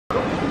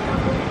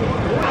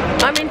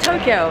I'm in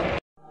Tokyo.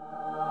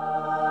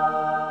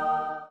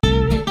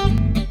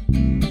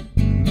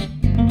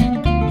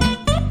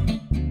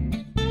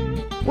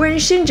 We're in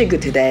Shinjuku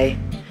today,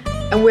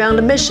 and we're on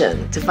a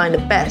mission to find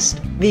the best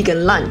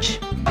vegan lunch.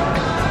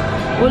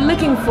 We're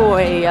looking for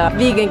a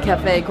vegan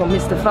cafe called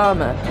Mr.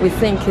 Farmer. We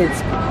think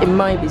it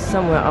might be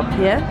somewhere up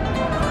here.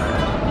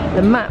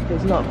 The map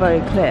is not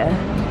very clear.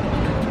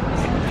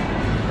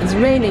 It's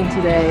raining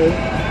today.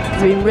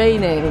 It's been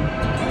raining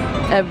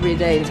every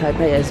day in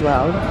Taipei as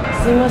well.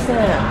 すいません。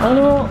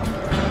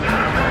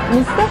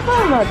Mr.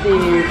 Farmer って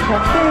いうカ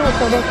フェを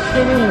探し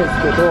てるんです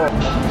けど、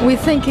we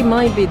think it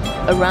might be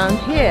around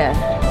here.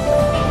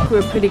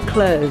 We're pretty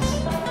close.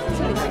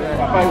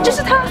 就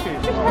是它！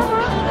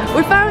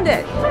 We found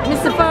it!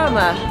 Mr.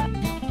 Farmer!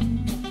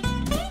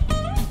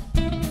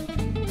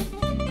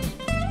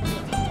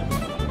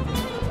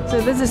 So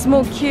there's a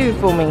small queue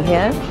forming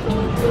here.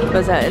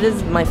 But it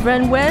is my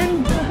friend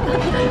Wen.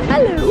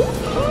 Hello!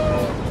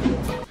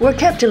 We're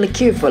kept in the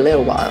queue for a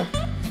little while,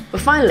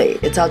 but finally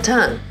it's our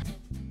turn.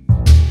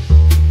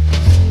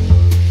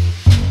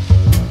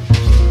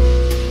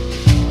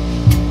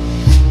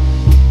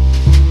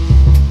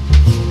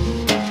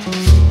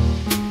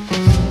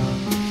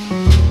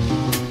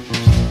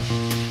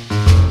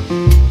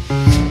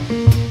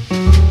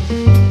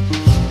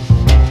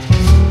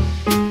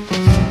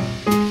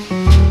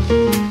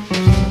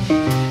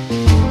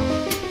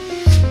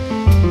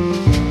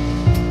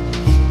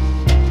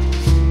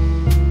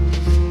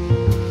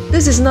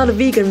 This is not a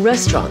vegan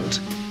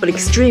restaurant, but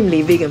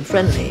extremely vegan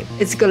friendly.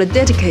 It's got a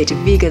dedicated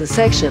vegan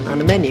section on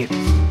the menu.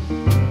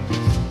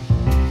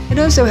 It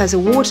also has a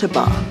water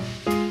bar.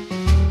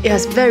 It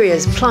has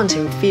various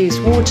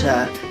plant-infused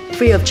water,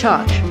 free of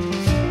charge.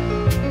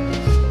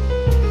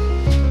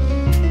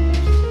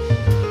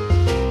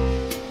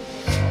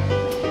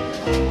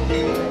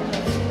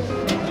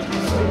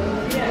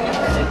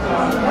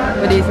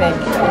 What do you think?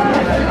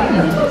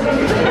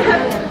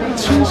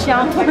 清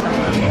香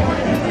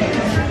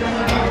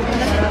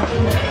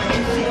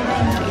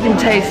You can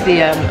taste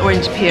the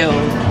orange peel,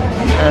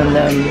 and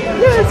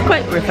yeah, it's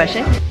quite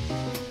refreshing.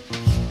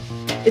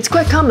 It's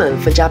quite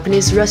common for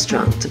Japanese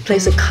restaurants to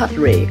place a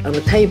cutlery on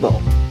the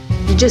table.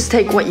 You just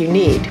take what you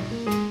need.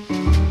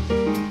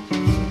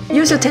 You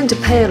also tend to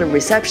pay at a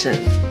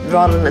reception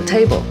rather than a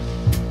table.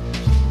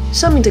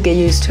 Something to get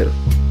used to.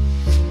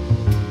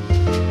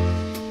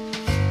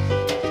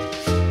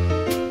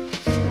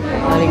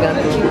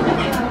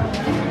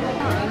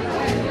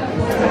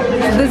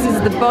 This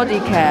is the body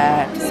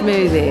care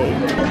smoothie,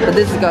 but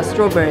this has got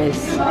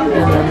strawberries in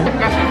them.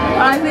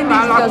 I think this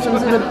has got some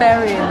sort of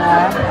berry in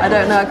there. I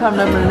don't know, I can't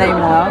remember the name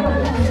now.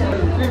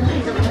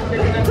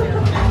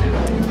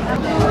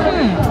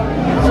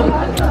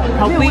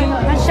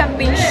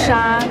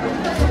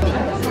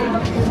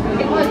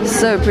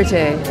 So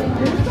pretty.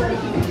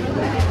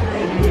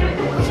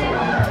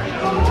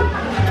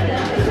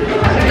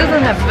 It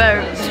doesn't have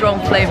very strong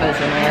flavors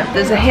in there.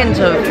 There's a hint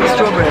of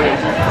strawberry.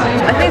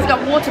 I think it's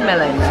got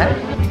watermelon in there.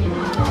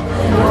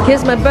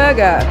 Here's my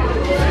burger.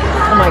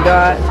 Oh my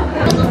god.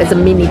 It's a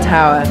mini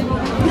tower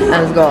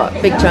and it's got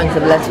big chunks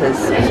of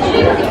lettuce.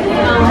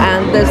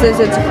 And there's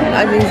also,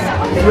 I think,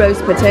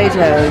 roast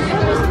potatoes.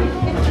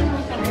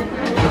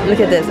 Look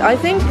at this. I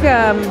think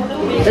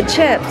the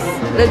chips,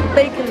 the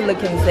bacon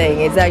looking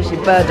thing is actually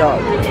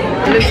burdock.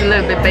 It looks a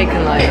little bit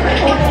bacon-like.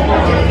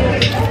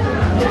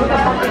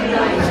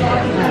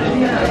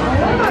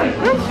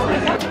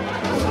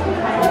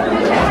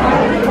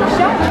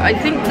 I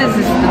think this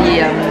is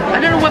the, I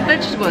don't know what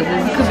vegetable it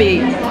is. It could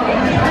be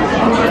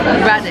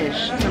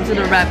radish, some sort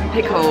of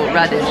pickle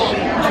radish.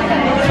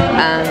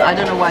 And I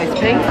don't know why it's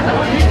pink.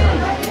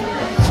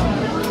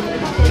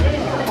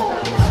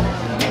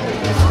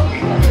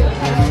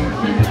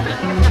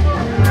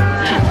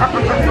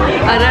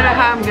 I don't know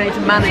how I'm going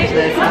to manage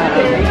this.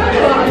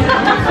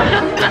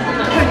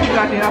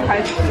 Okay,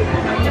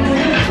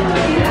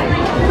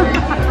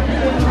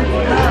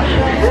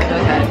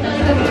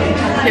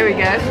 here we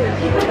go.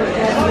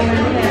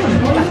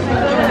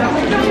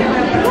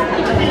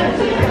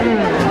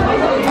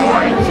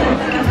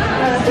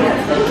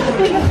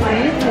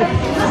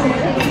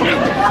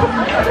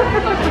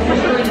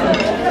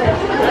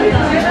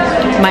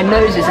 My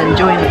nose is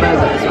enjoying the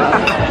burger as well.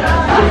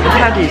 The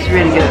patty is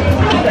really good.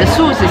 The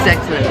sauce is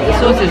excellent. The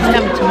sauce is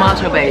kind of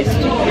tomato based,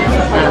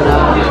 and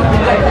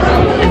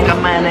it's got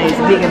mayonnaise,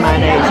 vegan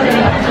mayonnaise.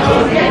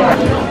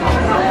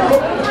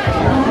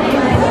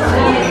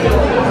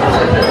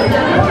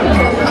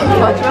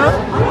 What's wrong?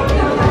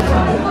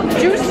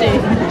 Juicy.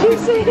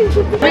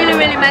 Really,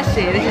 really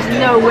messy. There's just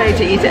no way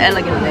to eat it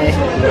elegantly.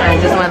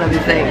 It's just one of the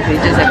things. You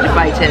just have to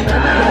bite in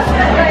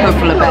and hope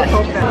for the best.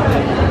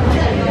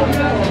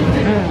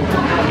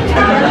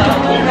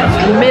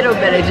 The middle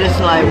bit is just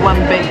like one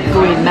big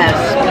gooey mess.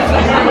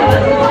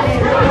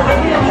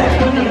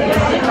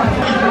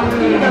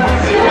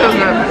 So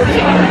good.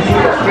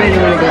 Really,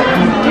 really good.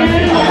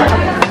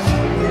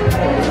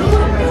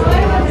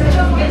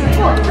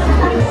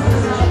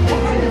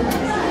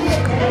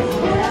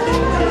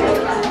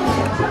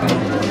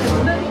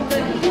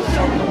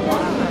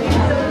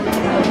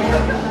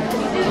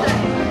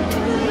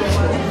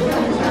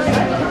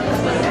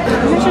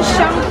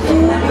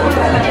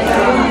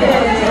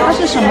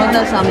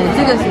 上面，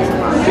这个是什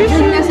么？这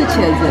应该是茄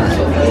子。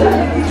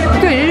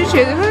对，就是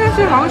茄子，它但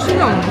是好像是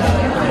那种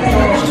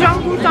香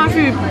菇上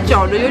去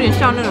搅的，有点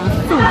像那种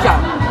素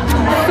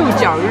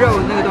饺肉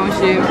那个东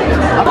西。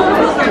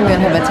I'm gonna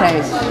have a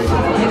taste.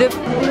 你的。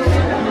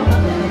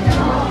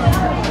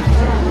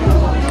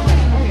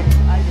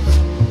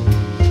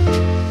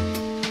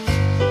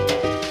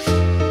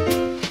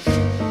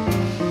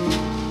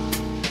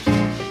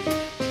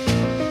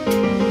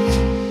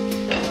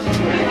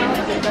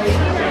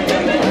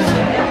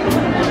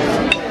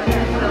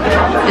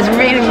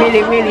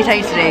It's really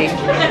tasty.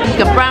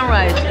 The brown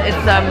rice, it's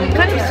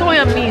kind of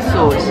soya meat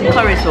sauce,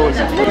 curry sauce.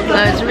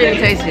 It's really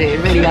tasty,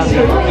 really yummy.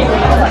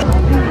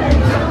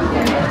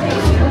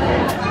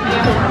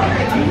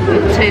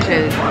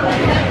 Potatoes.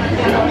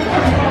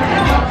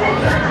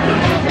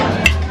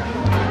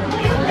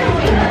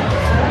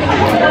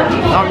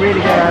 Oh,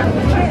 really good.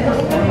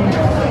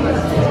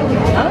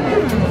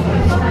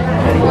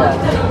 Really good.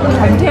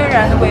 很天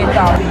然的味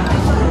道。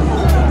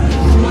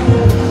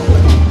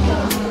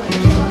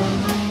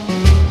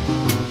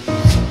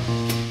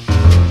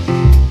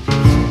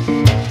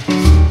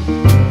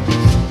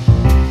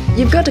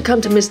You've got to come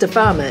to Mr.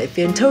 Farmer if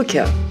you're in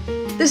Tokyo.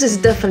 This is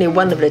definitely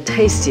one of the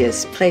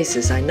tastiest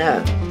places I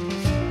know.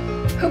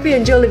 Hope you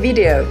enjoy the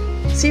video.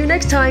 See you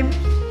next time!